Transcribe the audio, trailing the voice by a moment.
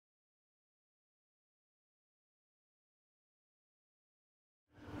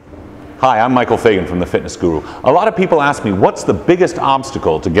Hi, I'm Michael Fagan from The Fitness Guru. A lot of people ask me, what's the biggest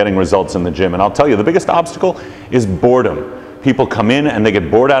obstacle to getting results in the gym? And I'll tell you, the biggest obstacle is boredom. People come in and they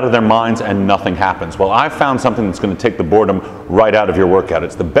get bored out of their minds and nothing happens. Well, I've found something that's going to take the boredom right out of your workout.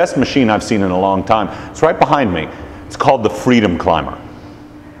 It's the best machine I've seen in a long time. It's right behind me. It's called the Freedom Climber.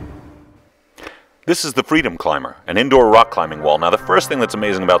 This is the Freedom Climber, an indoor rock climbing wall. Now, the first thing that's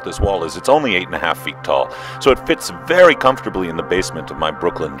amazing about this wall is it's only 8.5 feet tall, so it fits very comfortably in the basement of my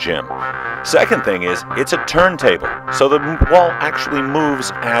Brooklyn gym. Second thing is, it's a turntable, so the wall actually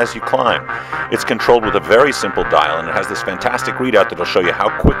moves as you climb. It's controlled with a very simple dial, and it has this fantastic readout that'll show you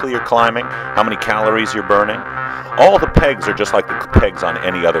how quickly you're climbing, how many calories you're burning. All the pegs are just like the pegs on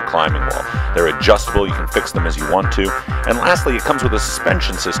any other climbing wall. They're adjustable, you can fix them as you want to. And lastly, it comes with a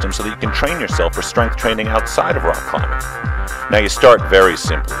suspension system so that you can train yourself for strength training outside of rock climbing. Now you start very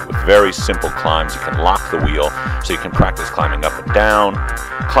simply. With very simple climbs, you can lock the wheel so you can practice climbing up and down,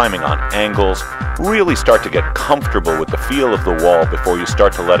 climbing on angles, really start to get comfortable with the feel of the wall before you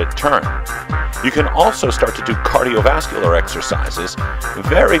start to let it turn. You can also start to do cardiovascular exercises,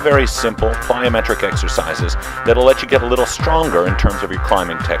 very, very simple plyometric exercises that'll let you get a little stronger in terms of your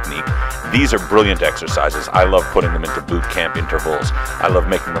climbing technique. These are brilliant exercises. I love putting them into boot camp intervals. I love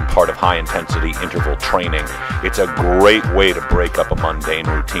making them part of high intensity interval training. It's a great way to break up a mundane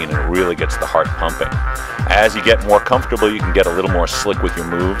routine, and it really gets the heart pumping. As you get more comfortable, you can get a little more slick with your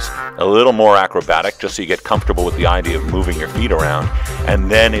moves, a little more acrobatic, just so you get comfortable with the idea of moving your feet around, and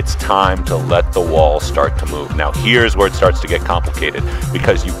then it's time to let the wall start to move. Now here's where it starts to get complicated,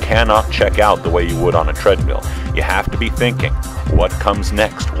 because you cannot check out the way you would on a treadmill. You have to be thinking, what comes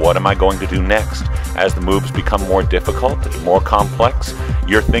next? What am I going to do next? As the moves become more difficult and more complex,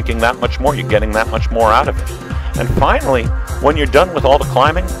 you're thinking that much more, you're getting that much more out of it. And finally, when you're done with all the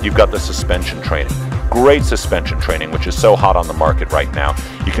climbing, you've got the suspension training. Great suspension training, which is so hot on the market right now.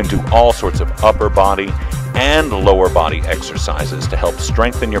 You can do all sorts of upper body and lower body exercises to help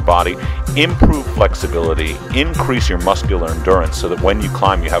strengthen your body, improve flexibility, increase your muscular endurance so that when you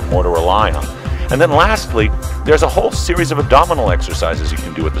climb you have more to rely on. And then lastly, there's a whole series of abdominal exercises you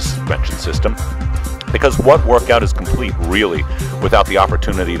can do with the suspension system, because what workout is complete, really, without the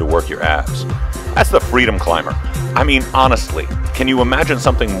opportunity to work your abs? That's the Freedom Climber. I mean, honestly, can you imagine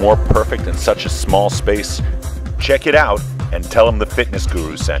something more perfect in such a small space? Check it out and tell them the Fitness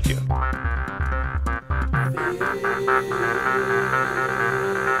Guru sent you.